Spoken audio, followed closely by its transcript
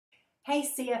Hey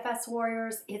CFS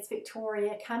Warriors, it's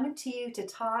Victoria coming to you to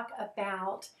talk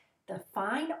about the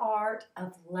fine art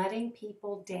of letting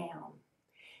people down.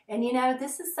 And you know,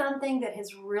 this is something that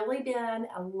has really been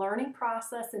a learning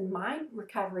process in my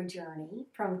recovery journey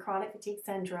from chronic fatigue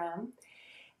syndrome.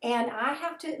 And I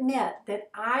have to admit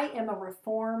that I am a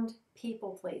reformed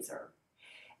people pleaser.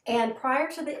 And prior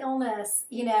to the illness,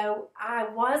 you know, I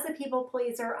was a people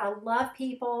pleaser. I love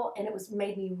people, and it was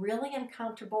made me really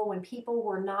uncomfortable when people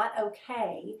were not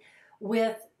okay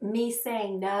with me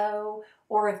saying no,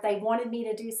 or if they wanted me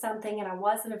to do something and I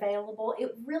wasn't available.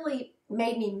 It really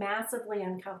made me massively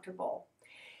uncomfortable.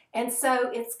 And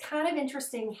so it's kind of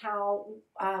interesting how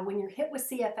when you're hit with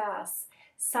CFS,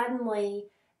 suddenly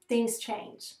things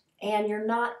change and you're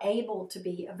not able to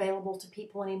be available to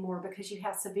people anymore because you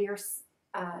have severe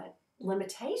uh,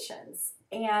 limitations.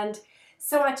 And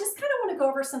so I just kind of want to go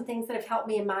over some things that have helped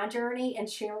me in my journey and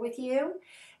share with you.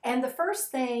 And the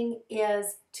first thing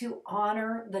is to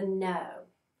honor the no.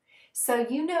 So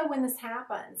you know when this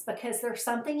happens because there's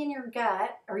something in your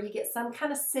gut or you get some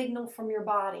kind of signal from your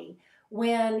body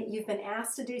when you've been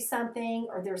asked to do something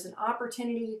or there's an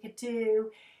opportunity you could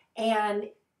do and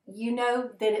you know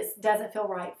that it doesn't feel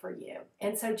right for you.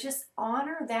 And so just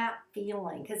honor that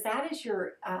feeling because that is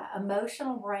your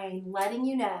emotional brain letting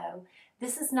you know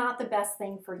this is not the best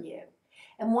thing for you.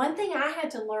 And one thing I had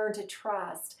to learn to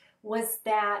trust was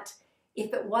that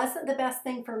if it wasn't the best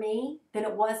thing for me, then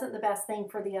it wasn't the best thing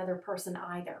for the other person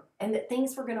either. And that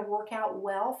things were going to work out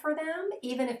well for them,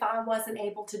 even if I wasn't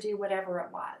able to do whatever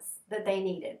it was that they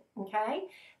needed, okay?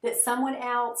 That someone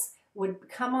else would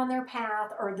come on their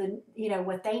path or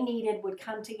what they needed would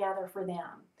come together for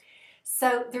them.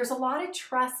 So there's a lot of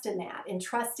trust in that, and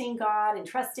trusting God and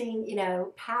trusting,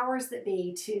 powers that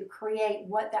be to create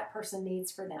what that person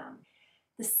needs for them.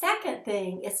 The second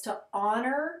thing is to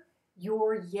honor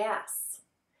your yes.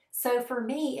 So for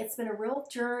me, it's been a real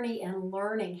journey in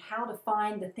learning how to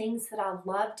find the things that I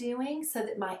love doing so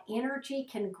that my energy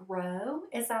can grow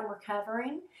as I'm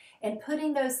recovering and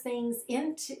putting those things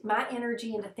into my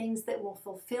energy into things that will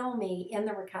fulfill me in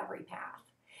the recovery path.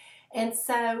 And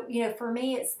so, for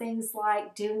me, it's things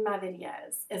like doing my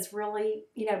videos. It's really,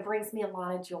 brings me a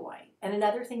lot of joy. And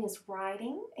another thing is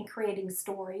writing and creating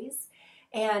stories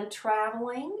and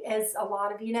traveling, as a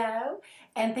lot of you know,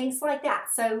 and things like that.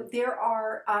 So there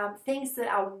are things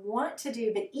that I want to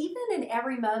do, but even in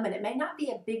every moment, it may not be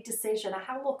a big decision. I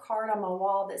have a little card on my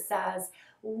wall that says,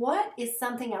 what is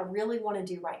something I really want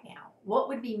to do right now? What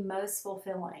would be most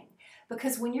fulfilling?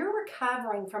 Because when you're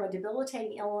recovering from a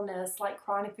debilitating illness like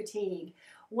chronic fatigue,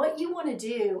 what you want to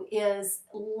do is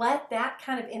let that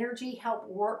kind of energy help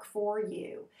work for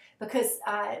you because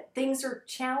things are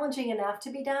challenging enough to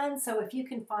be done. So if you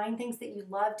can find things that you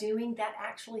love doing, that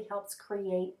actually helps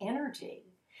create energy.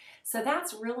 So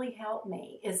that's really helped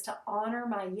me, is to honor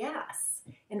my yes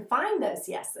and find those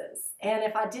yeses. And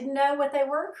if I didn't know what they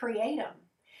were, create them.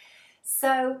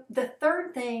 So the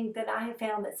third thing that I have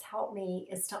found that's helped me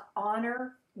is to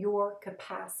honor your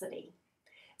capacity.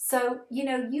 So,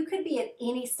 you could be at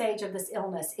any stage of this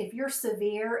illness. If you're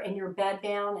severe and you're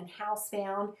bedbound and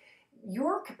housebound,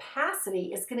 your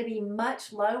capacity is going to be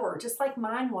much lower, just like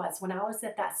mine was when I was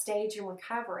at that stage in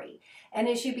recovery. And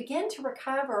as you begin to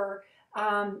recover,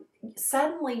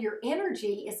 suddenly your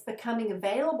energy is becoming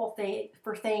available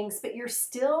for things, but you're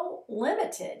still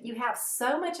limited. You have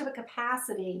so much of a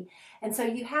capacity, and so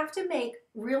you have to make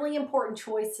really important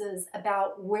choices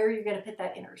about where you're going to put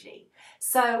that energy.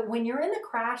 So when you're in the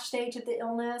crash stage of the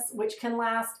illness, which can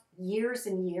last years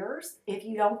and years if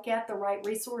you don't get the right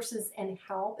resources and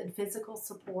help and physical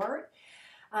support,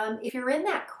 if you're in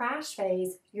that crash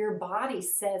phase, your body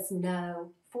says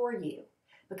no for you,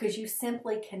 because you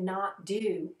simply cannot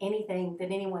do anything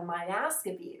that anyone might ask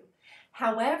of you.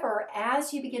 However,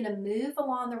 as you begin to move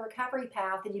along the recovery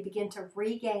path and you begin to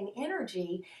regain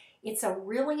energy, it's a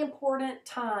really important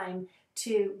time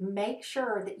to make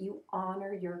sure that you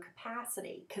honor your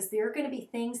capacity, because there are going to be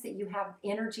things that you have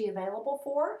energy available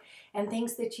for and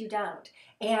things that you don't.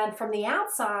 And from the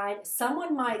outside,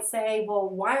 someone might say, well,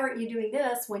 why aren't you doing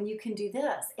this when you can do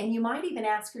this? And you might even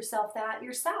ask yourself that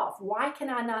yourself. Why can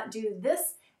I not do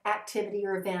this activity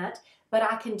or event, but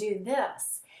I can do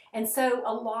this? And so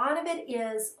a lot of it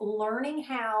is learning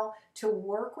how to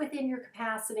work within your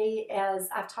capacity, as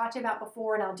I've talked about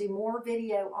before, and I'll do more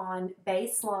video on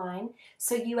baseline,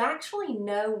 so you actually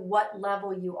know what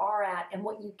level you are at and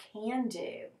what you can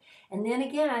do. And then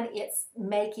again, it's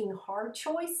making hard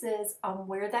choices on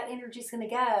where that energy is going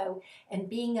to go and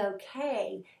being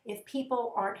okay if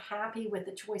people aren't happy with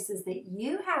the choices that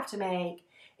you have to make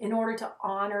in order to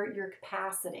honor your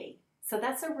capacity. So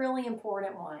that's a really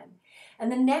important one.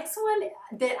 And the next one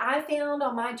that I found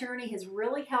on my journey has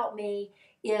really helped me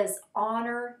is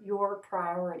honor your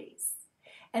priorities.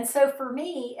 And so for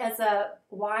me as a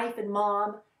wife and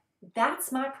mom,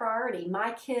 that's my priority.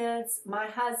 My kids, my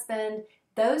husband,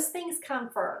 those things come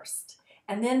first.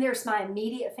 And then there's my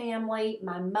immediate family,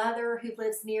 my mother who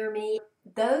lives near me.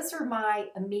 Those are my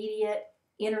immediate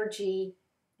energy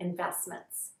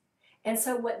investments. And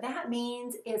so what that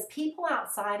means is people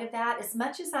outside of that, as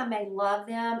much as I may love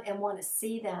them and want to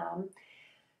see them,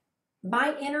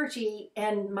 my energy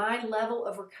and my level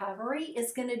of recovery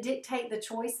is going to dictate the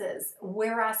choices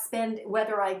where I spend,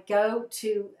 whether I go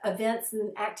to events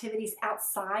and activities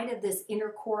outside of this inner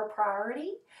core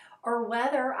priority, or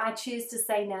whether I choose to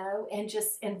say no and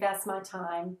just invest my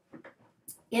time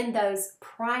in those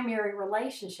primary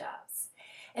relationships.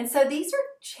 And so these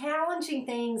are challenging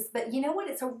things, but you know what?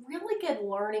 It's a really good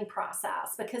learning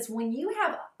process, because when you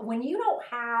don't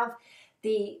have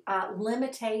the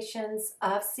limitations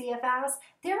of CFS,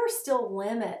 there are still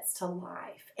limits to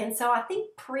life. And so I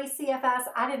think pre-CFS,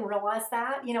 I didn't realize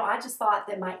that. You know, I just thought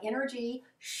that my energy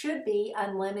should be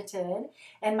unlimited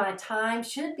and my time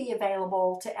should be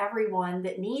available to everyone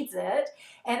that needs it.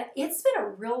 And it's been a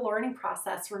real learning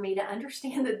process for me to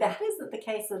understand that that isn't the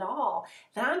case at all.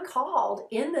 That I'm called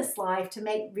in this life to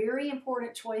make very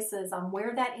important choices on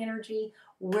where that energy,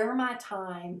 where my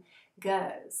time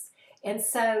goes. And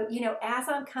so, you know, as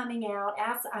I'm coming out,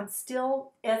 as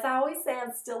I always say,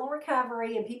 I'm still in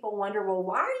recovery, and people wonder, well,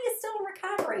 why are you still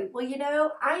in recovery? Well, you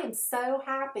know, I am so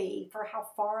happy for how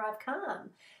far I've come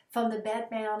from the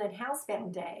bedbound and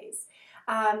housebound days.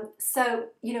 So,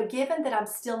 you know, given that I'm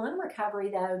still in recovery,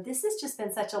 though, this has just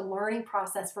been such a learning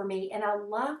process for me. And I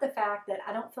love the fact that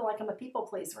I don't feel like I'm a people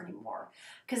pleaser anymore,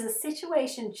 because a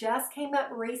situation just came up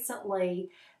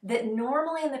recently that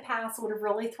normally in the past would have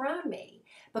really thrown me,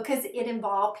 because it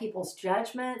involved people's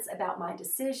judgments about my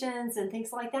decisions and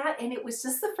things like that. And it was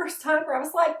just the first time where I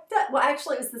was like, well,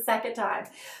 actually it was the second time,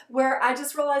 where I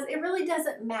just realized it really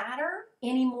doesn't matter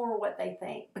anymore what they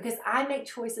think, because I make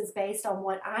choices based on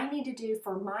what I need to do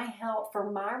for my health,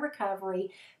 for my recovery,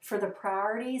 for the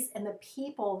priorities and the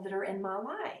people that are in my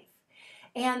life.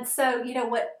 And so, you know,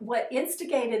 what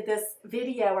instigated this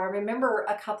video, I remember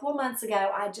a couple of months ago,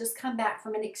 I just come back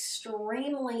from an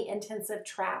extremely intensive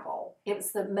travel. It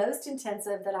was the most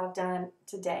intensive that I've done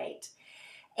to date.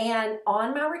 And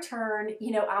on my return,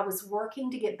 you know, I was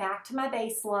working to get back to my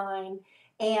baseline,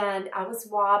 and I was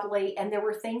wobbly, and there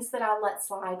were things that I let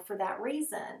slide for that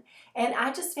reason. And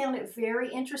I just found it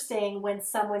very interesting when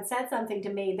someone said something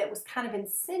to me that was kind of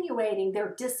insinuating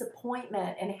their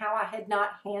disappointment and how I had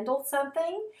not handled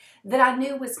something that I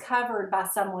knew was covered by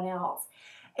someone else.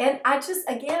 And I just,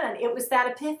 again, it was that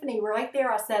epiphany right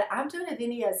there. I said, I'm doing a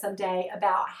video someday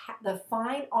about the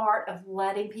fine art of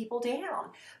letting people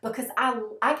down, because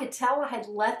I could tell I had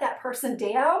let that person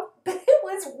down, but it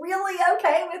was really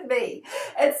okay with me.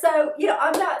 And so, you know,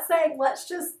 I'm not saying let's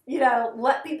just, you know,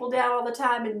 let people down all the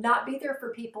time and not be there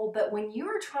for people. But when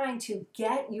you're trying to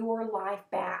get your life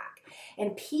back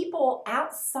and people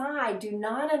outside do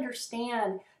not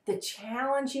understand the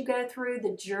challenge you go through,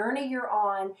 the journey you're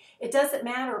on, it doesn't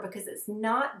matter, because it's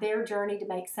not their journey to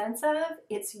make sense of,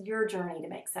 it's your journey to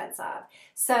make sense of.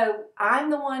 So I'm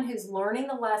the one who's learning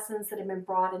the lessons that have been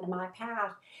brought into my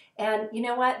path. And you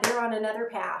know what? They're on another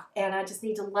path, and I just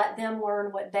need to let them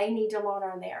learn what they need to learn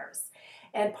on theirs.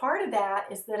 And part of that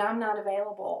is that I'm not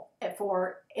available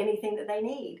for anything that they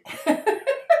need.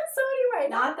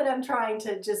 Not that I'm trying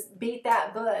to just beat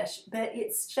that bush, but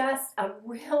it's just a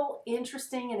real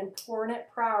interesting and important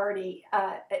priority,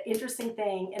 interesting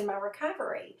thing in my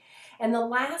recovery. And the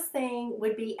last thing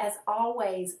would be, as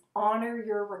always, honor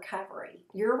your recovery.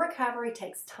 Your recovery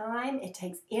takes time, it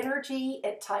takes energy,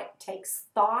 it takes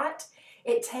thought,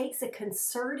 it takes a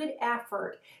concerted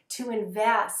effort to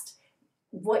invest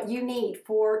what you need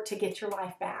to get your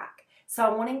life back. So I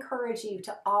want to encourage you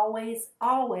to always,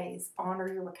 always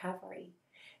honor your recovery.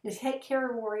 Now take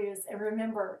care, warriors, and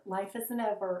remember, life isn't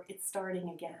over, it's starting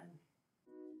again.